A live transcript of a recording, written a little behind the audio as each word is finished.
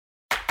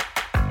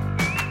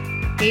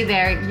Hey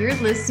there, you're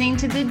listening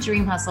to the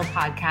Dream Hustle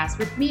podcast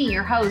with me,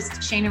 your host,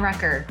 Shana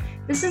Rucker.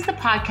 This is the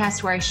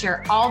podcast where I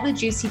share all the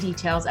juicy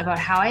details about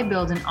how I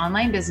build an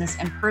online business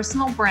and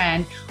personal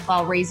brand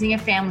while raising a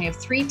family of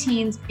 3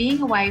 teens,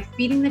 being a wife,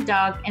 feeding the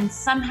dog, and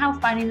somehow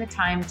finding the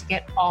time to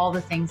get all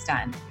the things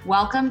done.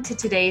 Welcome to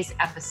today's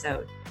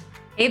episode.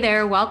 Hey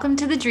there, welcome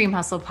to the Dream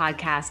Hustle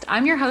podcast.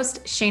 I'm your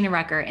host, Shana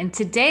Rucker, and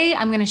today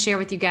I'm going to share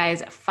with you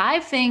guys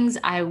 5 things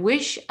I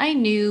wish I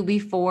knew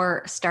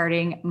before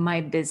starting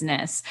my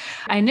business.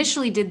 I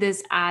initially did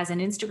this as an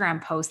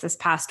Instagram post this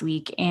past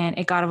week, and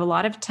it got a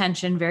lot of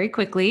attention very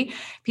quickly.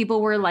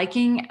 People were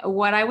liking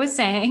what I was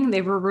saying.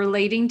 They were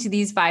relating to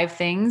these 5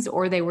 things,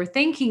 or they were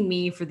thanking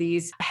me for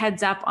these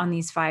heads up on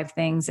these 5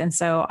 things. And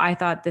so I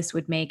thought this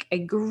would make a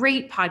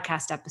great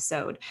podcast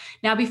episode.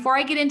 Now, before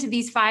I get into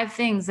these 5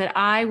 things that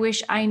I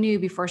wish I knew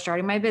before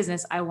starting my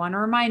business, I want to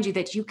remind you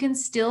that you can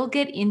still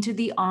get into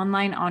the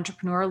Online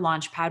Entrepreneur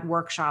Launchpad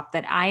workshop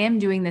that I am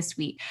doing this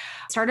week.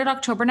 It started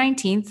October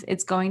 19th.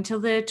 It's going till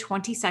the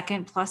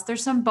 22nd. Plus,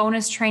 there's some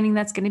bonus training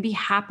that's going to be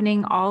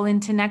happening all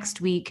into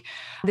next week.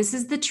 This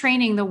is the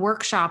training, the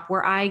workshop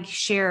where I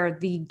share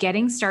the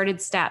getting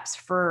started steps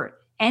for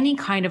any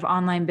kind of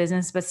online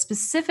business, but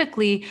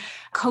specifically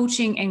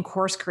coaching and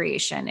course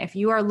creation. If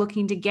you are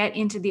looking to get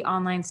into the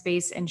online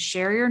space and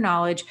share your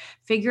knowledge,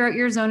 figure out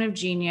your zone of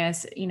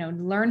genius,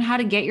 learn how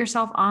to get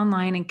yourself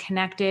online and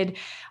connected,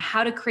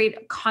 how to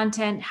create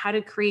content, how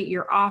to create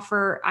your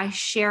offer. I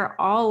share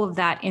all of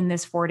that in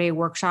this 4-day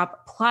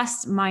workshop,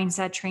 plus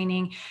mindset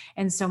training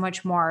and so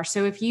much more.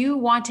 So if you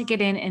want to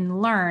get in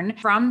and learn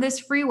from this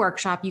free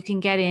workshop, you can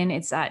get in.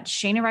 It's at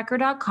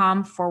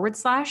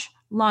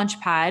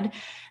shanarucker.com/launchpad.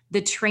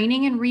 The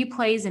training and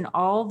replays and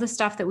all the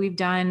stuff that we've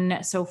done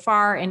so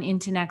far and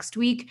into next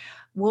week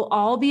will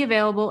all be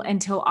available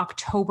until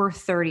October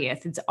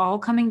 30th. It's all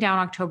coming down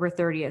October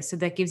 30th. So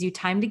that gives you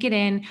time to get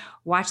in,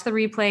 watch the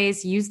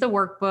replays, use the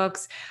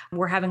workbooks.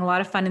 We're having a lot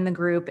of fun in the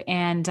group,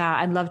 and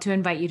I'd love to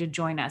invite you to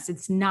join us.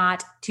 It's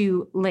not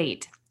too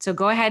late. So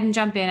go ahead and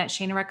jump in at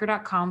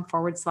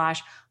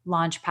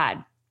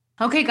shanarucker.com/launchpad.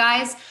 Okay,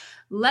 guys.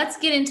 Let's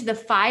get into the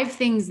 5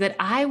 things that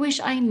I wish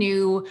I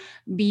knew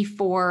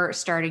before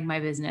starting my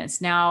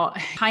business. Now,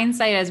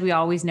 hindsight, as we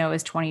always know,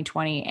 is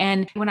 2020.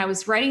 And when I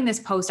was writing this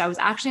post, I was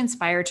actually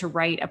inspired to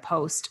write a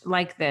post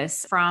like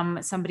this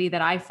from somebody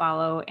that I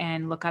follow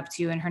and look up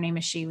to, and her name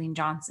is Shailene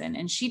Johnson.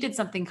 And she did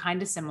something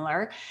kind of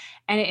similar,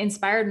 and it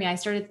inspired me. I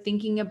started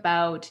thinking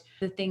about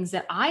the things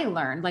that I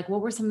learned, like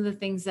what were some of the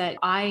things that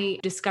I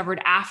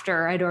discovered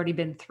after I'd already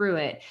been through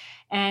it.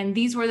 And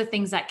these were the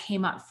things that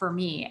came up for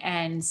me.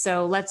 And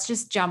so let's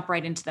just jump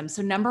right into them.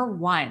 So number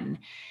 1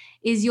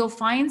 is you'll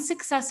find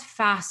success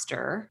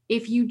faster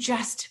if you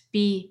just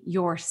be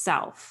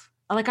yourself.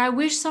 Like, I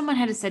wish someone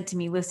had said to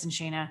me, listen,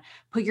 Shana,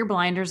 put your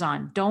blinders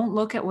on. Don't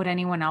look at what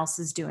anyone else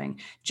is doing.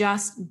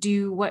 Just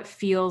do what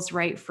feels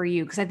right for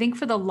you. Because I think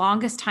for the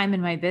longest time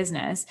in my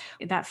business,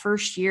 that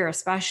first year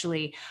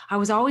especially, I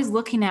was always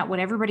looking at what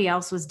everybody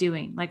else was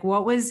doing. Like,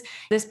 what was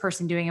this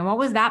person doing? And what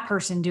was that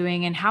person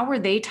doing? And how were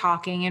they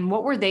talking? And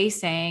what were they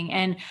saying?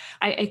 And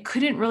I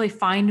couldn't really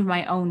find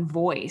my own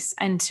voice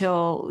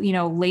until,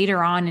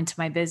 later on into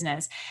my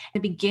business. At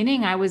the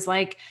beginning, I was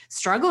like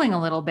struggling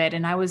a little bit,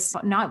 and I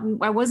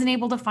wasn't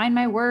able to find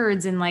my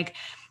words, and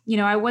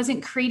I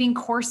wasn't creating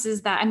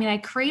courses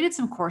I created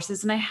some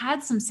courses and I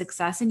had some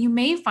success, and you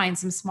may find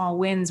some small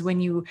wins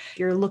when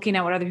you're looking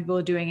at what other people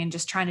are doing and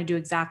just trying to do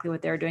exactly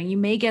what they're doing. You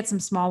may get some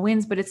small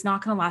wins, but it's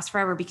not going to last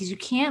forever, because you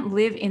can't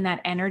live in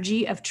that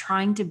energy of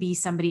trying to be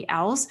somebody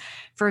else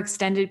for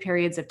extended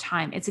periods of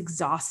time. It's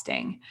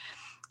exhausting.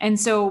 And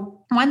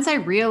so once I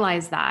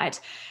realized that,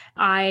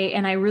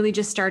 I really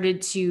just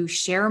started to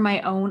share my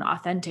own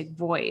authentic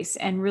voice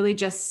and really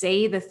just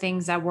say the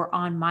things that were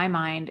on my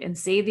mind and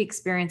say the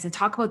experience and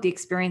talk about the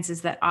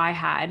experiences that I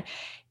had.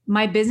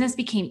 My business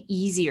became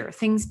easier.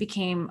 Things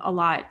became a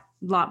lot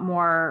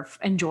more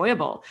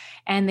enjoyable,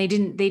 and they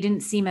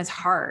didn't seem as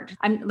hard.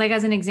 I'm like,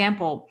 as an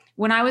example,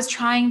 when I was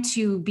trying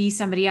to be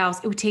somebody else,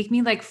 it would take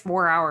me like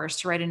 4 hours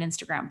to write an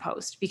Instagram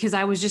post, because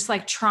I was just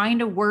like trying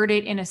to word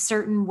it in a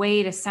certain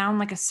way to sound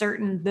like a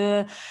certain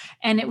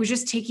and it was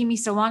just taking me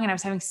so long, and I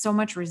was having so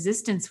much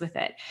resistance with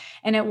it.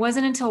 And it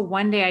wasn't until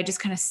one day I just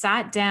kind of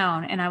sat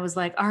down and I was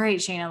like, all right,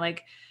 Shana,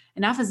 like,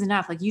 enough is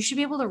enough. Like, you should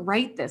be able to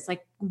write this.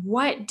 Like,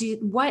 what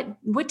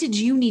did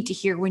you need to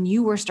hear when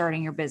you were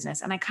starting your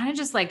business? And I kind of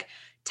just like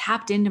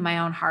tapped into my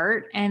own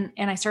heart, and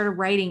I started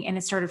writing, and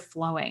it started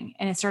flowing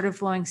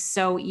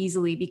so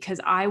easily, because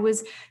I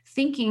was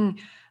thinking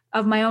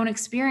of my own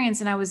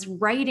experience, and I was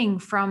writing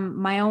from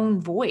my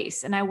own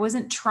voice, and I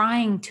wasn't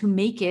trying to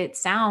make it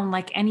sound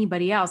like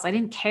anybody else. I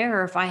didn't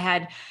care if I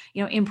had,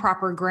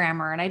 improper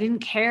grammar, and I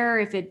didn't care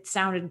if it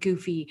sounded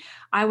goofy.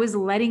 I was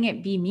letting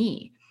it be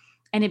me.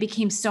 And it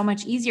became so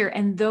much easier.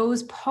 And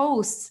those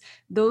posts,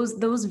 those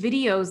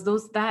videos,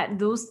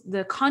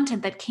 the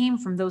content that came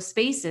from those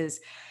spaces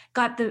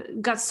got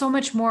so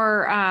much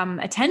more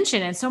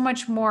attention and so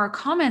much more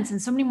comments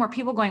and so many more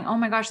people going, oh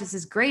my gosh, this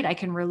is great. I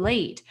can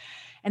relate.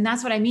 And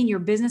that's what I mean. Your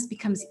business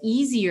becomes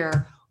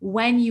easier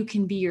when you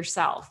can be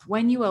yourself,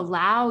 when you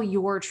allow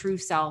your true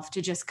self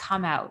to just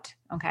come out.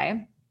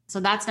 Okay. So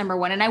that's number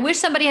one. And I wish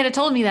somebody had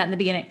told me that in the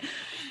beginning,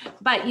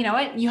 but you know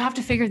what? You have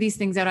to figure these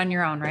things out on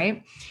your own,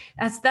 right?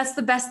 That's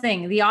the best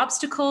thing. The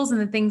obstacles and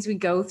the things we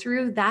go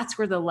through, that's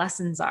where the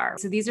lessons are.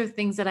 So these are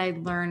things that I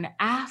learned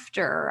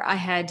after I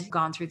had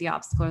gone through the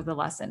obstacle or the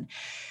lesson.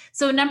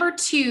 So number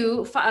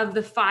two of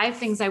the 5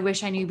 things I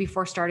wish I knew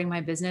before starting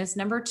my business,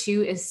 number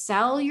 2 is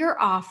sell your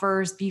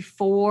offers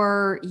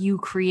before you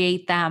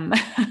create them.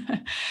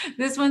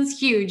 This one's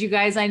huge, you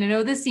guys. I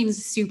know this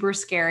seems super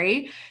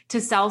scary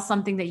to sell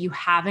something that you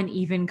haven't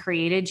even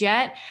created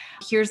yet.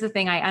 Here's the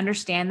thing. I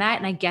understand that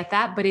and I get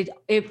that, but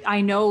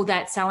I know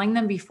that selling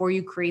them before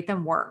you create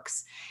them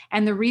works.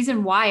 And the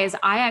reason why is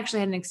I actually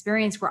had an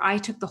experience where I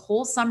took the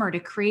whole summer to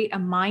create a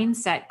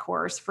mindset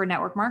course for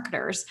network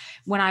marketers.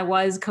 When I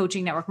was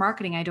coaching network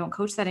marketing, I don't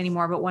coach that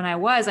anymore. But when I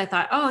was, I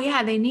thought, oh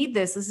yeah, they need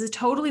this. This is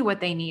totally what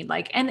they need.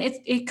 Like, and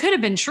it could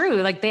have been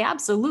true. Like they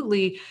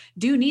absolutely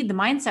do need the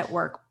mindset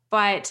work,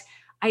 but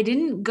I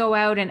didn't go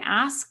out and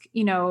ask,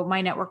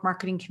 my network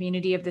marketing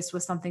community if this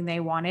was something they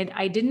wanted.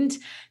 I didn't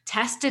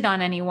test it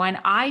on anyone.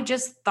 I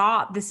just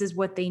thought this is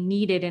what they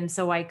needed. And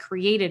so I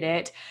created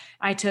it.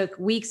 I took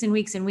weeks and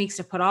weeks and weeks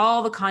to put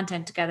all the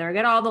content together. I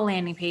got all the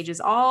landing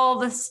pages, all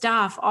the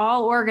stuff,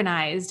 all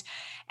organized.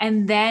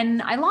 And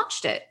then I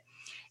launched it.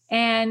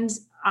 And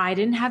I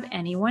didn't have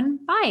anyone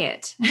buy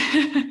it.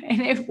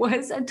 And it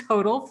was a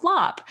total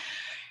flop.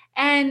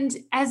 And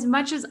as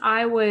much as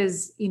I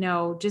was,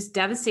 just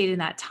devastated in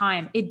that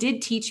time, it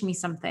did teach me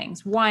some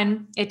things.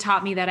 One, it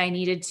taught me that I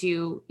needed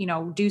to,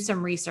 do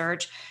some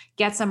research,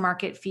 get some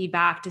market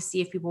feedback to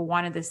see if people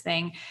wanted this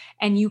thing.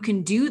 And you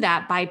can do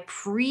that by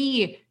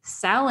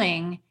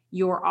pre-selling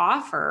your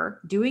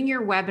offer, doing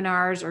your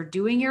webinars or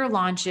doing your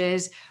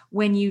launches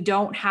when you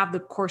don't have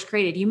the course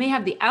created. You may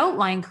have the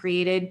outline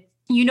created.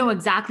 You know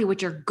exactly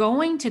what you're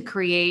going to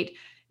create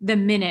the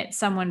minute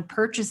someone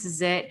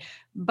purchases it,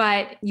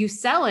 but you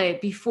sell it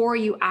before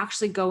you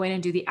actually go in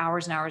and do the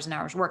hours and hours and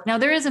hours work. Now,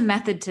 there is a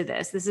method to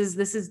this. This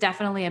is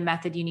definitely a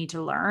method you need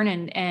to learn,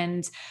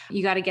 and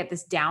you got to get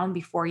this down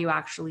before you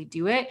actually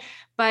do it.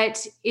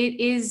 But it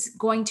is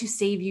going to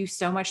save you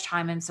so much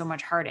time and so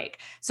much heartache.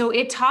 So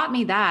it taught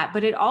me that,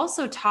 but it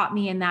also taught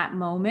me in that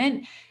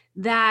moment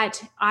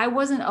that I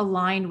wasn't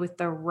aligned with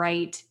the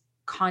right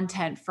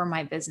content for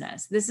my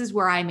business. This is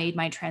where I made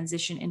my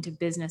transition into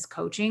business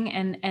coaching.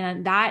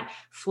 And that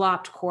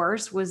flopped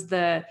course was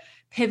the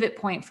pivot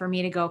point for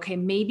me to go, okay,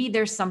 maybe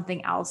there's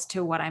something else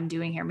to what I'm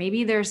doing here.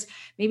 Maybe there's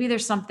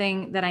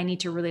something that I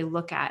need to really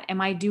look at.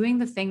 Am I doing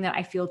the thing that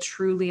I feel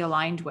truly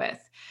aligned with?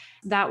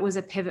 That was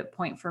a pivot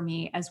point for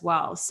me as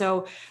well.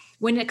 So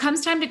when it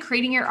comes time to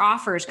creating your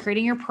offers,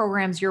 creating your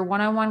programs, your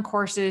one-on-one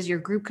courses, your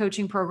group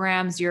coaching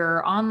programs,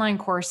 your online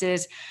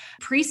courses,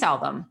 pre-sell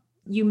them.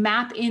 You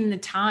map in the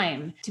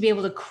time to be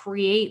able to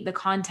create the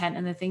content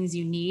and the things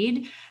you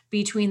need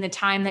between the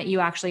time that you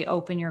actually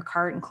open your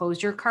cart and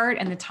close your cart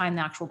and the time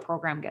the actual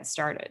program gets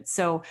started.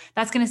 So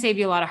that's going to save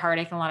you a lot of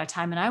heartache and a lot of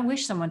time. And I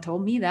wish someone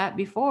told me that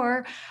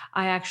before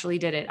I actually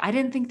did it. I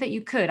didn't think that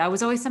you could. I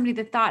was always somebody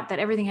that thought that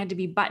everything had to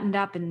be buttoned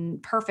up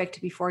and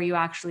perfect before you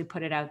actually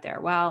put it out there.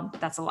 Well,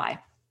 that's a lie.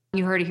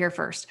 You heard it here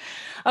first.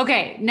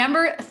 Okay.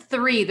 Number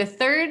 3, the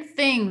third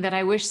thing that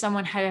I wish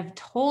someone had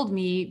told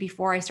me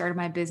before I started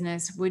my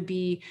business would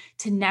be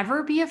to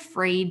never be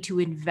afraid to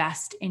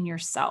invest in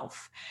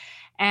yourself.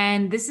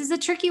 And this is a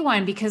tricky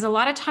one because a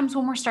lot of times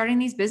when we're starting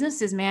these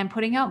businesses, man,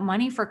 putting out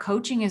money for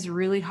coaching is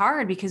really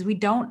hard because we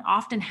don't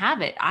often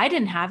have it. I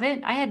didn't have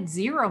it. I had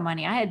zero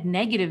money. I had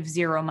negative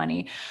zero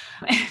money,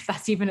 if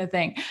that's even a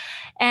thing.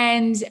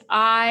 And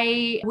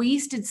I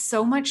wasted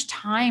so much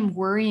time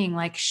worrying,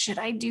 like, should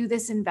I do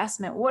this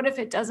investment? What if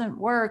it doesn't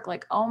work?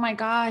 Like, oh my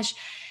gosh.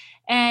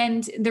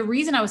 And the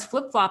reason I was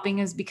flip-flopping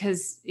is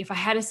because if I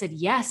had said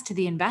yes to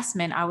the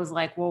investment, I was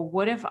like, well,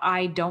 what if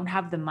I don't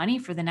have the money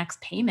for the next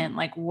payment?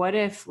 Like, what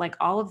if like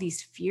all of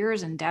these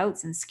fears and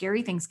doubts and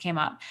scary things came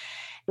up?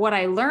 What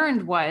I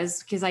learned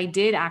was, because I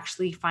did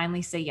actually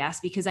finally say yes,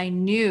 because I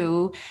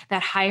knew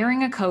that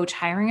hiring a coach,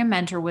 hiring a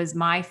mentor was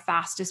my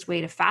fastest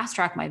way to fast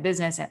track my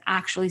business and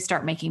actually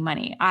start making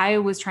money. I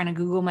was trying to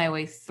Google my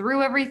way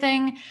through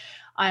everything.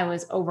 I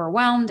was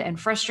overwhelmed and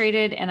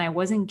frustrated and I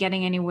wasn't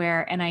getting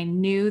anywhere. And I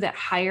knew that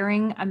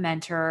hiring a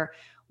mentor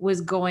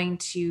was going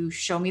to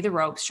show me the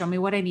ropes, show me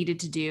what I needed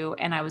to do,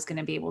 and I was going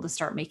to be able to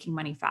start making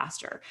money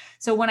faster.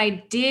 So when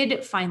I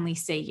did finally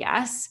say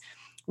yes,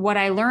 what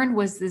I learned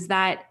is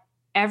that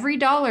every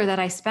dollar that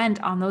I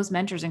spent on those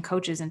mentors and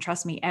coaches, and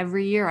trust me,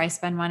 every year I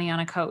spend money on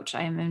a coach.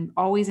 I am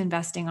always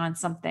investing on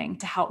something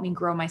to help me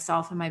grow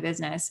myself and my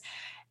business.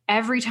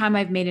 Every time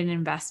I've made an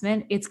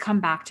investment, it's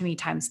come back to me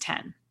times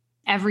 10.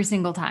 Every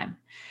single time.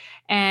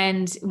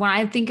 And when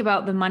I think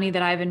about the money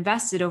that I've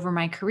invested over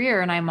my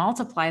career and I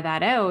multiply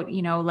that out,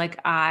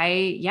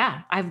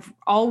 I've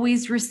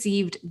always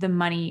received the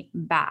money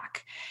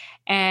back.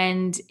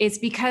 And it's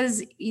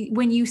because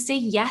when you say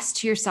yes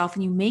to yourself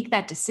and you make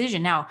that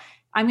decision, now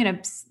I'm going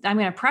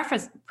to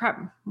preface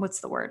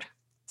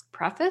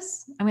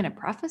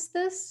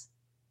this.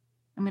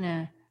 I'm going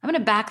to I'm going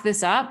to back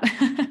this up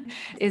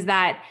is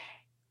that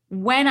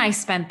when I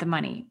spent the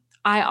money,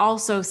 I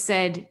also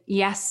said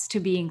yes to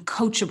being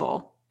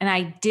coachable, and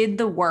I did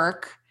the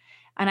work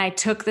and I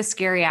took the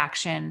scary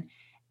action,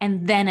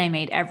 and then I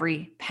made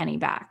every penny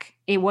back.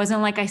 It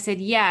wasn't like I said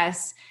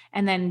yes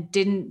and then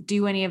didn't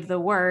do any of the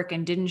work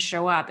and didn't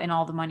show up and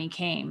all the money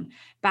came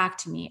back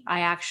to me. I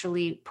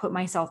actually put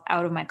myself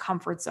out of my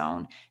comfort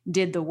zone,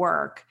 did the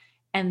work,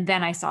 and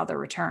then I saw the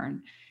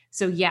return.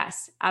 So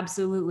yes,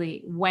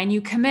 absolutely. When you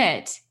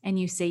commit and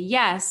you say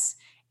yes,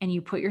 and you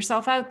put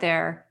yourself out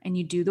there and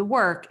you do the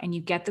work and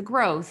you get the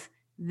growth,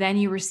 then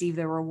you receive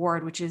the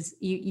reward, which is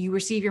you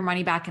receive your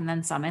money back and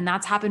then some. And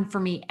that's happened for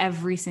me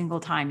every single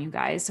time, you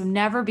guys. So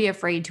never be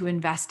afraid to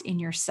invest in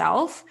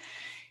yourself,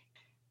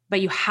 but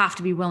you have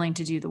to be willing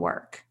to do the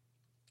work.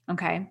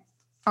 Okay.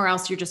 Or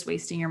else you're just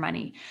wasting your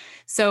money.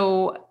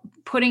 So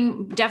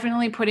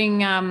definitely putting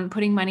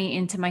money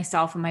into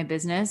myself and my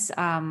business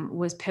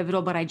was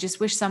pivotal. But I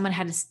just wish someone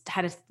had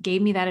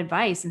gave me that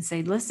advice and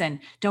said, listen,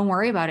 don't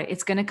worry about it.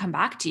 It's going to come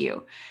back to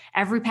you.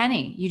 Every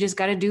penny, you just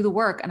got to do the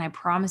work. And I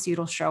promise you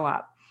it'll show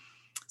up.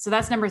 So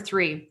that's number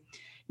 3.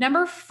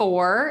 Number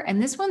 4,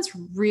 and this one's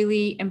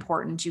really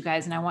important, you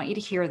guys, and I want you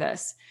to hear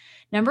this.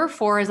 Number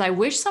 4 is I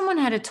wish someone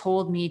had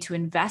told me to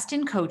invest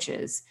in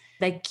coaches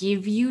that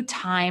give you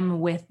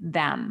time with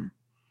them.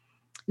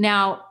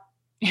 Now,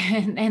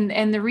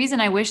 and the reason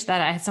I wish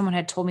that someone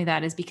had told me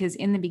that is because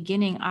in the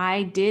beginning,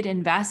 I did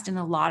invest in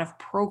a lot of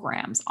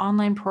programs,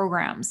 online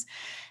programs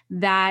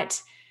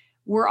that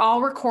were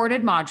all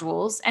recorded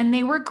modules, and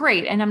they were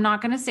great. And I'm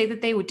not going to say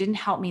that they didn't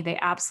help me. They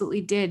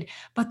absolutely did.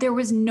 But there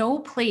was no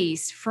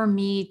place for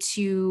me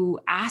to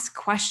ask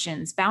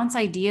questions, bounce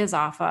ideas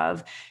off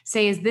of,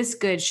 say, is this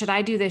good? Should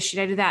I do this? Should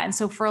I do that? And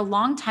so for a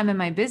long time in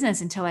my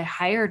business, until I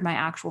hired my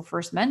actual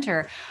first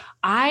mentor,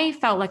 I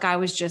felt like I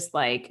was just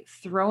like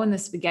throwing the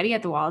spaghetti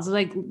at the wall.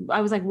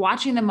 I was like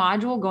watching the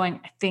module going,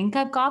 I think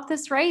I've got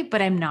this right,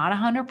 but I'm not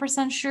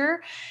 100%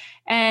 sure.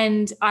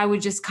 And I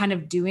was just kind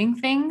of doing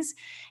things.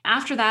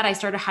 After that, I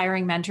started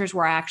hiring mentors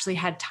where I actually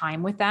had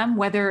time with them,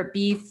 whether it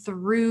be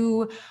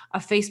through a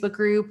Facebook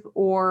group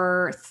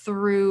or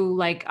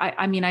through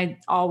I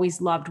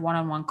always loved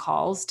one-on-one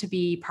calls to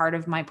be part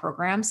of my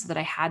program so that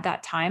I had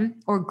that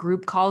time, or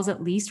group calls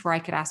at least where I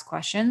could ask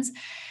questions.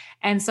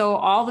 And so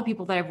all the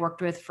people that I've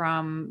worked with,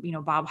 from,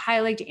 Bob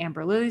Heilig to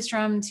Amber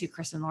Lillystrom to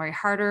Kristen Laurie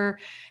Harder,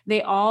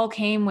 they all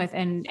came with,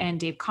 and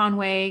Dave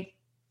Conway.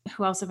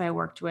 Who else have I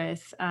worked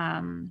with?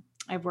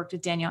 I've worked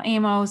with Danielle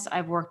Amos.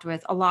 I've worked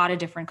with a lot of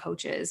different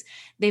coaches.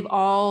 They've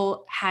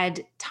all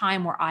had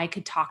time where I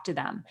could talk to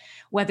them,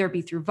 whether it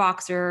be through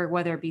Voxer,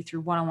 whether it be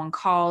through one-on-one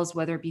calls,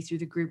 whether it be through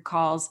the group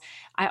calls.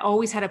 I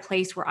always had a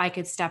place where I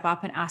could step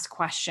up and ask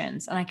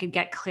questions, and I could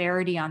get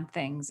clarity on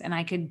things, and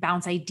I could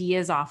bounce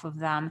ideas off of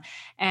them.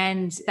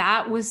 And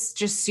that was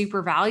just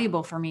super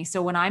valuable for me.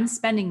 So when I'm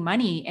spending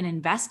money and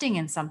investing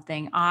in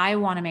something, I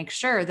want to make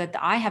sure that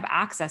I have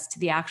access to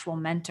the actual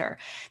mentor.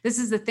 This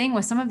is the thing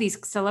with some of these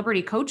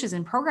celebrity coaches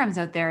and programs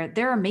out there,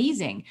 they're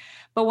amazing.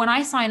 But when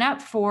I sign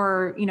up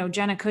for,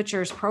 Jenna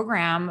Kutcher's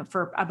program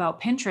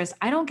about Pinterest,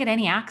 I don't get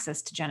any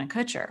access to Jenna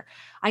Kutcher.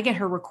 I get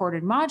her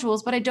recorded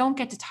modules, but I don't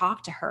get to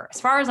talk to her,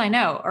 as far as I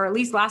know, or at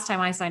least last time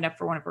I signed up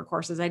for one of her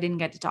courses, I didn't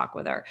get to talk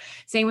with her.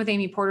 Same with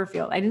Amy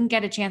Porterfield. I didn't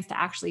get a chance to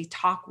actually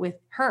talk with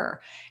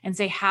her and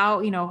say,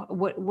 how,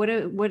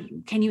 what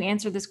can you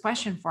answer this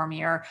question for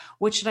me? Or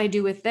what should I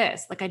do with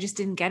this? I just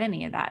didn't get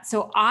any of that.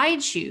 So I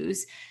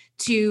choose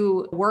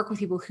to work with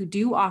people who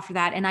do offer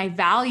that. And I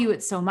value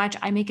it so much,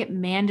 I make it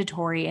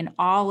mandatory in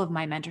all of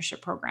my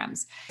mentorship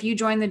programs. If you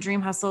join the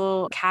Dream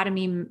Hustle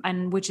Academy,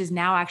 and which is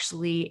now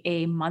actually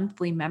a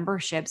monthly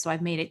membership, so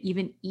I've made it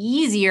even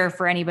easier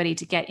for anybody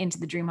to get into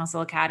the Dream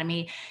Hustle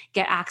Academy,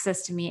 get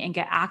access to me and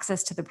get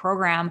access to the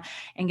program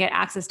and get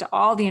access to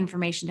all the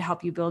information to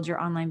help you build your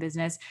online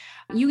business.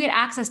 You get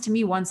access to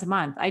me once a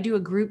month. I do a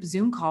group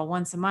Zoom call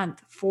once a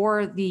month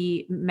for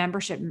the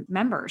membership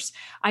members.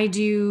 I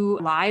do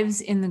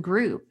lives in the group.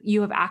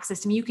 You have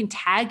access to me. You can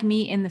tag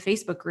me in the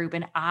Facebook group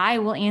and I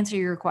will answer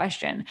your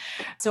question.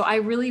 So I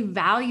really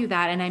value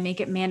that, and I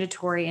make it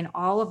mandatory in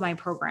all of my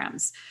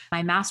programs.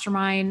 My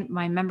mastermind,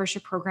 my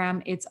membership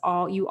program,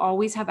 you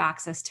always have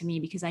access to me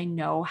because I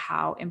know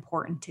how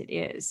important it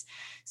is.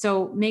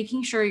 So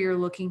making sure you're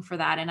looking for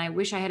that. And I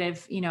wish I had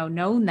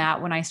known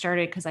that when I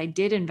started, because I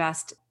did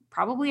invest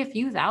probably a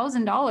few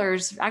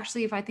 $1,000s.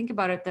 Actually, if I think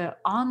about it, the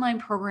online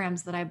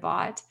programs that I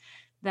bought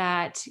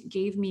that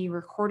gave me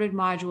recorded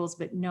modules,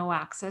 but no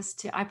access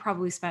to, I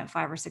probably spent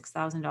 $5,000 or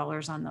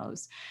 $6,000 on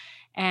those.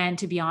 And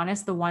to be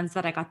honest, the ones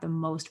that I got the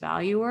most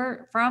value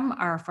from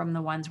are from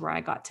the ones where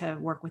I got to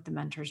work with the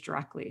mentors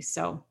directly.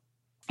 So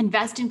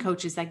invest in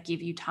coaches that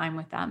give you time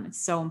with them. It's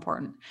so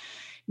important.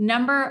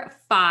 Number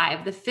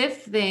 5, the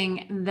 5th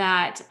thing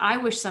that I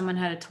wish someone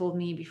had told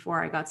me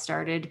before I got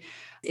started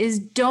is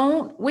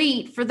don't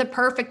wait for the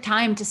perfect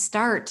time to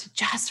start.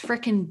 Just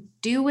freaking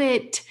do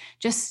it.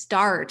 Just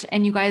start.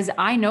 And you guys,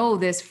 I know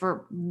this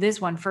for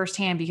this one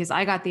firsthand because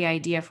I got the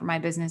idea for my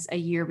business a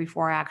year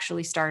before I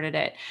actually started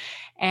it.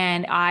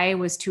 And I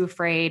was too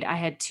afraid. I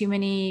had too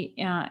many,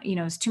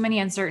 too many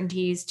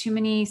uncertainties, too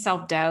many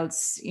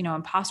self-doubts,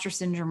 imposter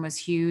syndrome was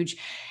huge.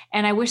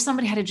 And I wish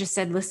somebody had just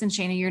said, listen,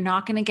 Shana, you're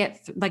not going to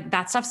get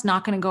that stuff's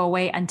not going to go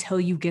away until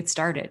you get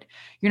started.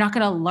 You're not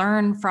going to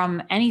learn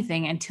from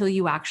anything until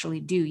you actually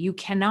do. You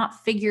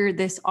cannot figure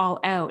this all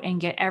out and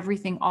get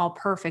everything all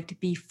perfect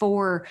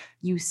before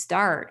you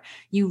start.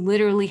 You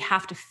literally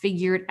have to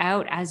figure it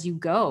out as you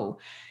go.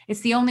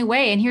 It's the only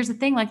way. And here's the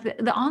thing, like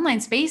the online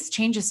space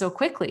changes so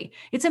quickly.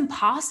 It's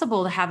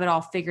impossible to have it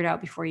all figured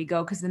out before you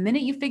go. Because the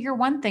minute you figure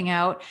one thing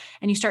out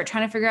and you start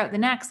trying to figure out the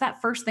next,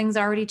 that first thing's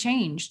already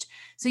changed.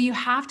 So you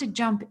have to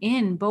jump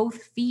in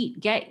both feet,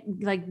 get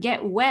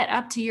wet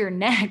up to your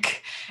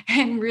neck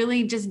and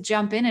really just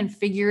jump in and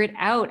figure it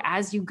out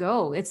as you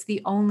go. It's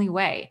the only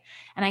way.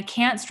 And I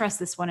can't stress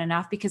this one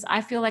enough because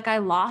I feel like I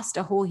lost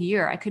a whole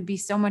year. I could be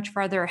so much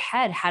farther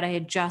ahead had I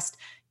had just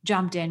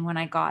jumped in when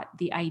I got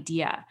the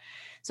idea.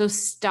 So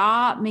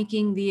stop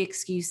making the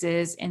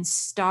excuses and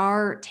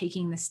start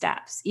taking the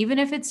steps, even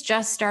if it's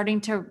just starting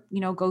to,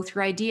 go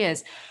through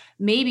ideas.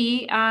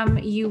 Maybe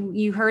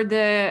you heard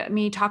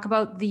me talk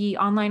about the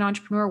online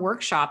entrepreneur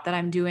workshop that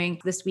I'm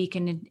doing this week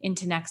and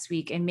into next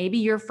week. And maybe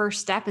your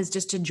first step is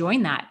just to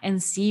join that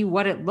and see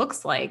what it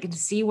looks like and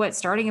see what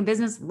starting a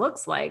business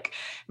looks like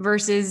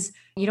versus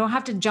you don't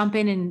have to jump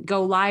in and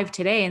go live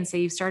today and say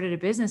you've started a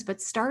business,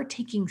 but start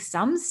taking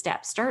some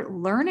steps, start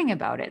learning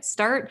about it,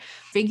 start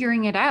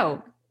figuring it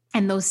out.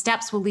 And those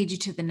steps will lead you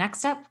to the next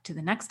step, to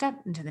the next step,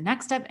 and to the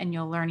next step. And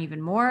you'll learn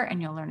even more and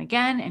you'll learn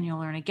again and you'll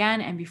learn again.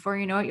 And before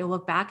you know it, you'll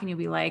look back and you'll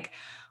be like,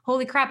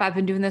 holy crap, I've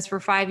been doing this for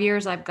 5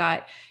 years. I've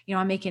got,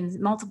 I'm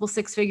making multiple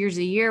six figures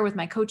a year with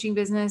my coaching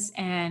business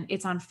and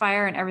it's on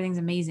fire and everything's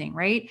amazing,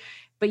 right?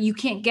 But you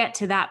can't get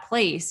to that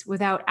place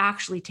without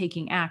actually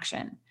taking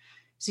action.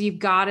 So you've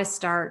got to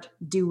start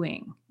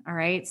doing. All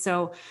right.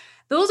 So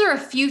those are a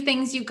few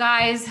things, you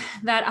guys,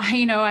 that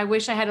I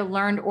wish I had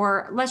learned,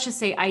 or let's just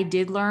say I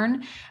did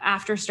learn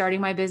after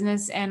starting my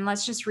business. And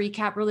let's just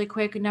recap really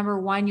quick. Number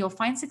one, you'll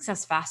find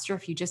success faster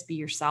if you just be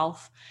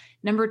yourself.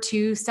 Number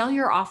two, sell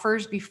your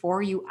offers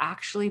before you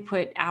actually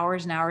put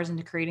hours and hours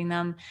into creating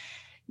them.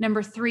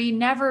 Number three,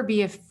 never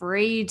be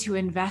afraid to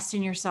invest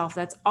in yourself.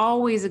 That's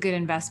always a good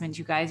investment,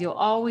 you guys. You'll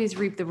always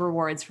reap the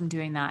rewards from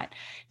doing that.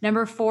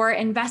 Number four,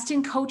 invest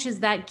in coaches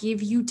that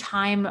give you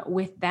time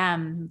with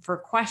them for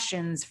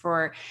questions,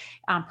 for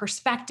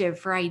perspective,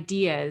 for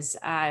ideas.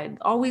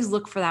 Always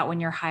look for that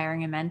when you're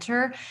hiring a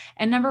mentor.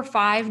 And number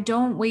five,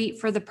 don't wait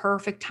for the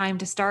perfect time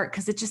to start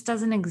because it just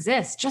doesn't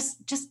exist.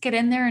 Just get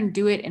in there and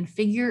do it and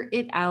figure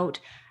it out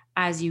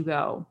as you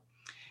go.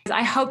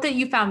 I hope that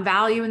you found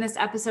value in this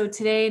episode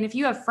today. And if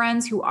you have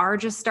friends who are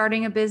just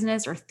starting a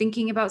business or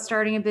thinking about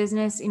starting a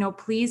business,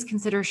 please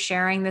consider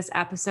sharing this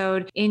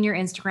episode in your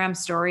Instagram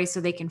story so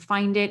they can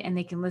find it and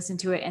they can listen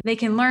to it and they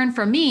can learn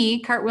from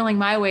me, cartwheeling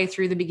my way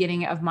through the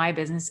beginning of my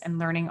business and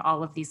learning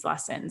all of these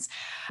lessons.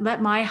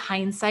 Let my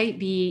hindsight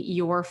be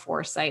your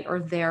foresight or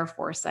their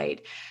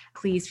foresight.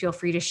 Please feel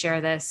free to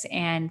share this.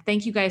 And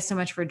thank you guys so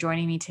much for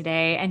joining me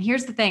today. And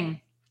here's the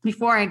thing,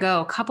 before I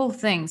go, a couple of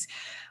things.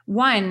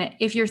 One,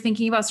 if you're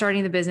thinking about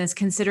starting the business,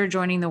 consider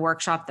joining the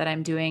workshop that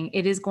I'm doing.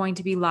 It is going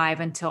to be live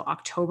until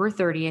October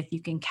 30th.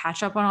 You can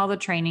catch up on all the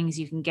trainings.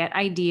 You can get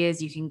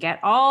ideas. You can get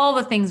all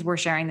the things we're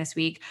sharing this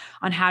week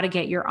on how to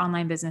get your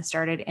online business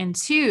started. And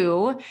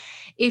two,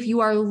 if you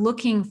are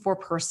looking for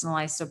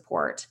personalized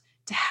support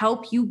to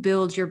help you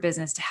build your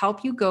business, to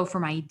help you go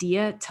from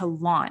idea to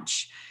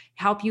launch,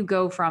 help you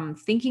go from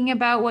thinking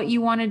about what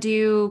you want to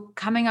do,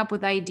 coming up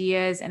with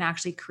ideas, and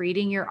actually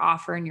creating your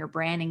offer and your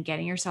brand and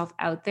getting yourself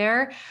out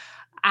there.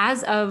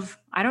 As of,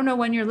 I don't know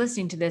when you're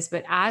listening to this,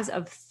 but as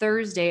of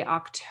Thursday,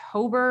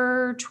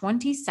 October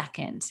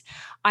 22nd,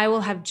 I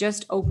will have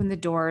just opened the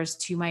doors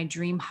to my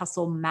Dream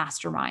Hustle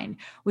Mastermind,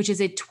 which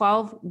is a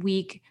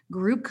 12-week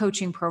group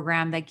coaching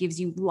program that gives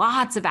you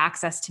lots of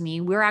access to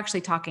me. We're actually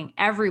talking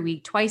every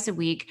week, twice a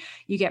week.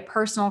 You get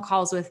personal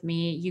calls with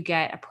me. You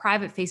get a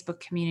private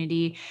Facebook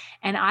community.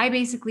 And I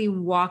basically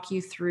walk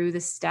you through the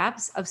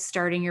steps of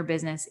starting your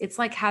business. It's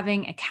like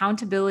having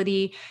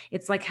accountability.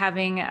 It's like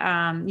having,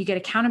 you get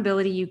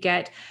accountability, you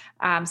get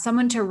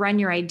someone to run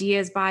your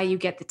ideas by, you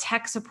get the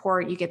tech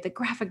support, you get the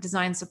graphic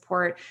design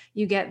support,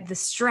 you get the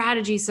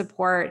strategy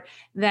support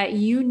that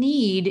you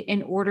need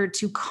in order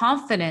to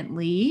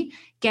confidently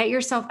get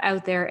yourself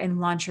out there and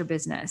launch your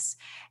business.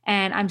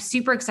 And I'm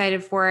super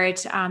excited for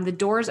it. The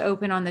doors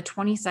open on the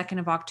 22nd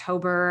of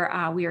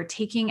October. We are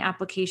taking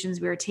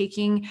applications. We are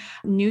taking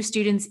new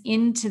students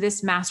into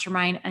this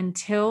mastermind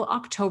until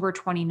October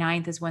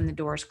 29th is when the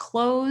doors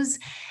close.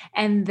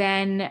 And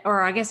then,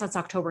 or I guess that's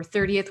October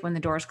 30th when the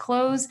doors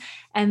close.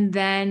 And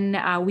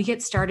then we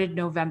get started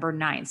November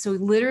 9th. So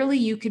literally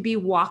you could be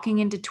walking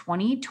into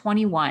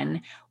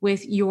 2021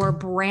 with your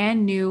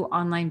brand new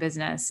online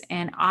business.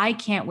 And I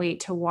can't wait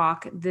to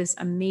walk this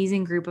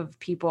amazing group of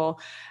people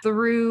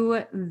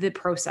through the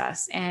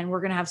process. And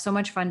we're going to have so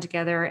much fun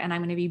together, and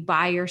I'm going to be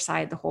by your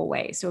side the whole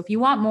way. So if you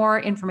want more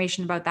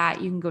information about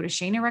that, you can go to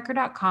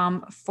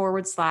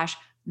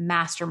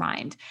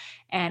shanarecker.com/mastermind.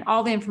 And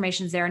all the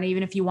information's there. And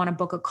even if you want to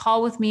book a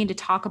call with me to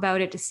talk about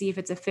it, to see if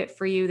it's a fit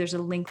for you, there's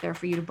a link there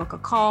for you to book a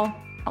call.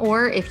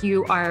 Or if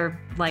you are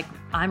like,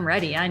 I'm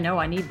ready, I know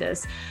I need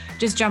this,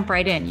 just jump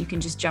right in. You can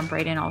just jump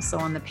right in also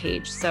on the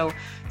page. So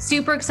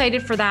super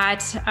excited for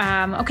that.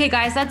 Okay,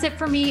 guys, that's it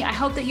for me. I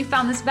hope that you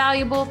found this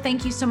valuable.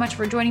 Thank you so much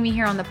for joining me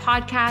here on the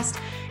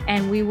podcast,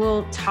 and we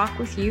will talk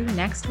with you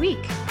next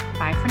week.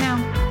 Bye for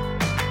now.